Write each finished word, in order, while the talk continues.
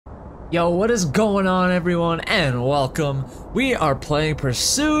Yo, what is going on, everyone, and welcome. We are playing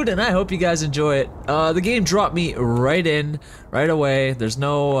Pursued, and I hope you guys enjoy it. The game dropped me right away. There's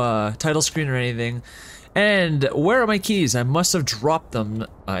no title screen or anything. And where are my keys? I must have dropped them.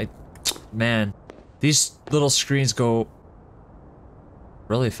 Man, these little screens go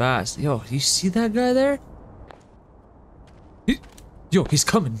really fast. Yo, do you see that guy there? Yo, he's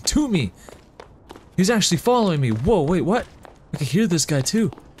coming to me. He's actually following me. Whoa, wait, what? I can hear this guy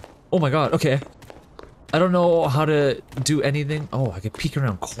too. Oh my god, okay. I don't know how to do anything. Oh, I can peek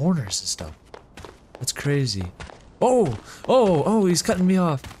around corners and stuff. That's crazy. Oh, he's cutting me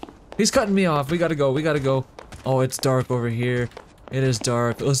off. He's cutting me off. We gotta go. Oh, it's dark over here. It is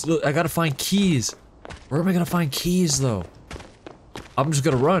dark. I gotta find keys. Where am I gonna find keys, though? I'm just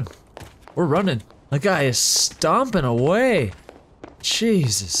gonna run. We're running. That guy is stomping away.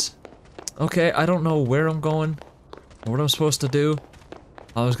 Jesus. Okay, I don't know where I'm going or what I'm supposed to do.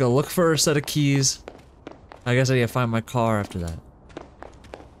 I was gonna look for a set of keys. I guess I need to find my car after that.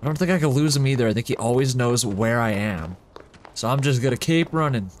 I don't think I can lose him either. I think he always knows where I am. So I'm just gonna keep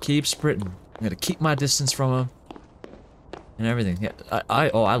running, keep sprinting. I'm gonna keep my distance from him. And everything. Yeah,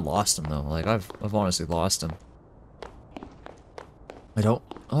 I lost him though. Like, I've honestly lost him.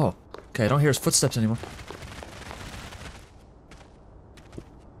 Oh, okay, I don't hear his footsteps anymore.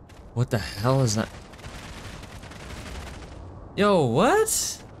 What the hell is that? Yo,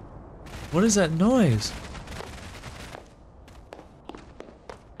 what? What is that noise?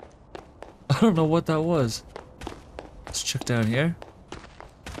 I don't know what that was. Let's check down here.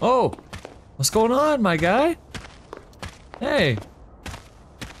 Oh! What's going on, my guy? Hey!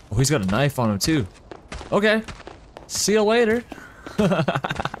 Oh, he's got a knife on him, too. Okay. See you later.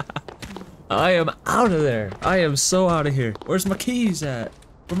 I am out of there. I am so out of here. Where's my keys at?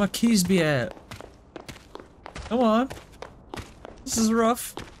 Where my keys be at? Come on. This is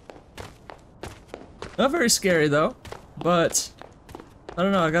rough. Not very scary though, but I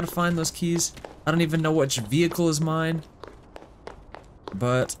don't know, I gotta find those keys. I don't even know which vehicle is mine,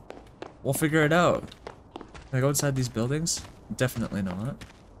 but we'll figure it out. Can I go inside these buildings? Definitely not.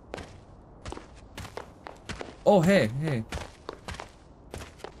 Oh, hey.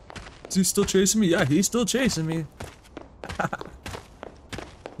 Is he still chasing me? Yeah, he's still chasing me.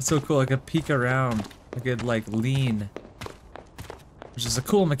 That's so cool, I could peek around. I could, like, lean. Which is a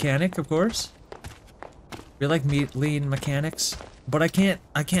cool mechanic, of course. We like lean mechanics, but I can't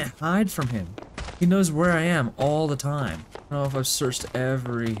hide from him. He knows where I am all the time. I don't know if I've searched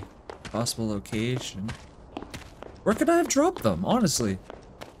every possible location. Where could I have dropped them, honestly?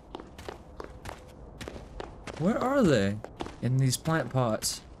 Where are they? In these plant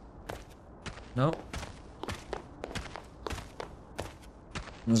pots. Nope.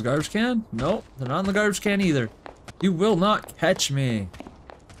 In this garbage can? Nope, they're not in the garbage can either. You will not catch me.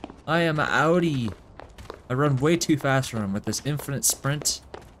 I am a outie. I run way too fast for him with this infinite sprint.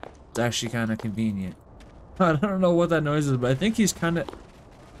 It's actually kind of convenient. I don't know what that noise is, but I think he's kind of...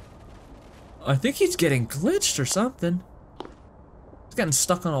 I think he's getting glitched or something. He's getting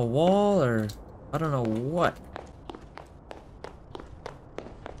stuck on a wall or... I don't know what.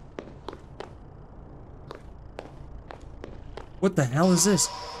 What the hell is this?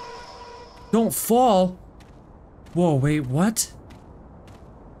 Don't fall! Whoa, wait, what?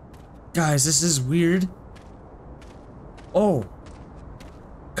 Guys, this is weird. Oh.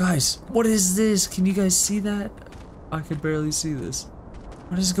 Guys, what is this? Can you guys see that? I can barely see this.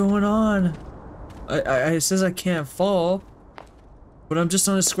 What is going on? It says I can't fall, but I'm just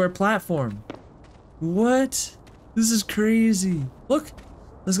on a square platform. What? This is crazy. Look,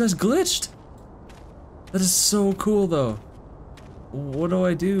 this guy's glitched. That is so cool, though. What do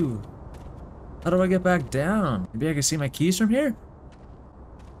I do? How do I get back down? Maybe I can see my keys from here?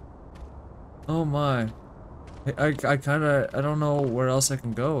 Oh my. I don't know where else I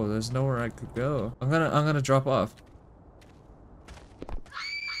can go. There's nowhere I could go. I'm gonna drop off.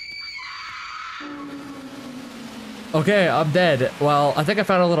 Okay, I'm dead. Well, I think I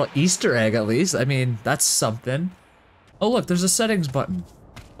found a little Easter egg at least. I mean, that's something. Oh look, there's a settings button.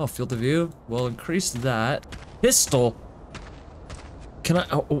 Oh, field of view. We'll increase that. Pistol.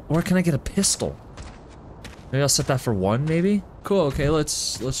 Where can I get a pistol? Maybe I'll set that for 1, maybe? Cool, okay,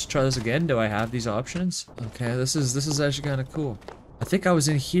 let's try this again. Do I have these options? Okay, this is actually kinda cool. I think I was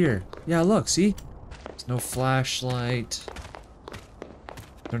in here. Yeah, look, see? There's no flashlight.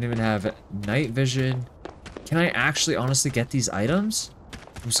 Don't even have night vision. Can I actually honestly get these items?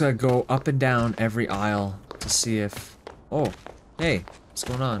 I'm just gonna go up and down every aisle to see if... Oh, hey, what's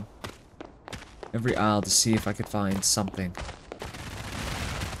going on? Every aisle to see if I could find something.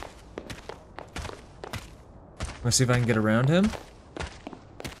 Let's see if I can get around him.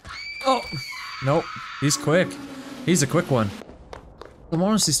 Oh, nope. He's quick. He's a quick one. I'm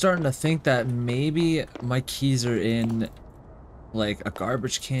honestly starting to think that maybe my keys are in like a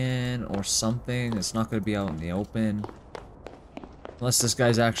garbage can or something. It's not gonna be out in the open. Unless this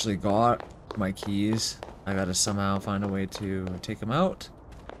guy's actually got my keys. I gotta somehow find a way to take them out.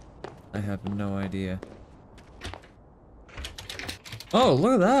 I have no idea. Oh,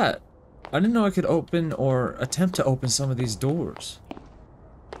 look at that! I didn't know I could open or attempt to open some of these doors.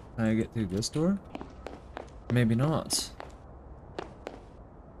 Can I get through this door? Maybe not.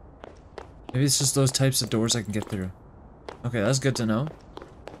 Maybe it's just those types of doors I can get through. Okay, that's good to know.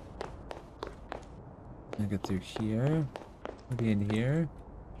 Can I get through here? Maybe in here?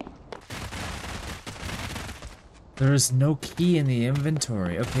 There is no key in the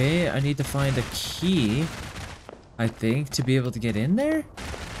inventory. Okay, I need to find a key, I think, to be able to get in there?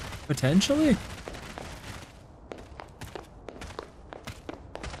 Potentially?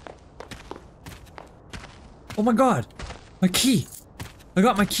 Oh my god! My key! I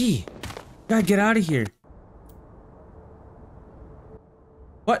got my key! Gotta get out of here.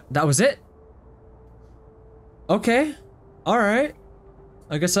 What? That was it? Okay. Alright.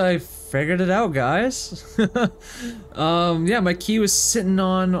 I guess I figured it out, guys. Yeah, my key was sitting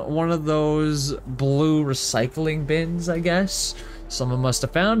on one of those blue recycling bins, I guess. Someone must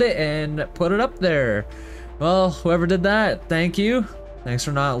have found it and put it up there. Well, whoever did that, thank you. Thanks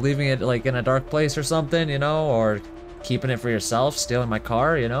for not leaving it like in a dark place or something, you know, or keeping it for yourself, stealing my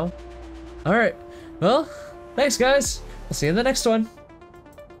car, you know. Alright, well, thanks guys. I'll see you in the next one.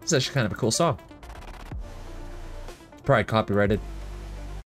 It's actually kind of a cool song. Probably copyrighted.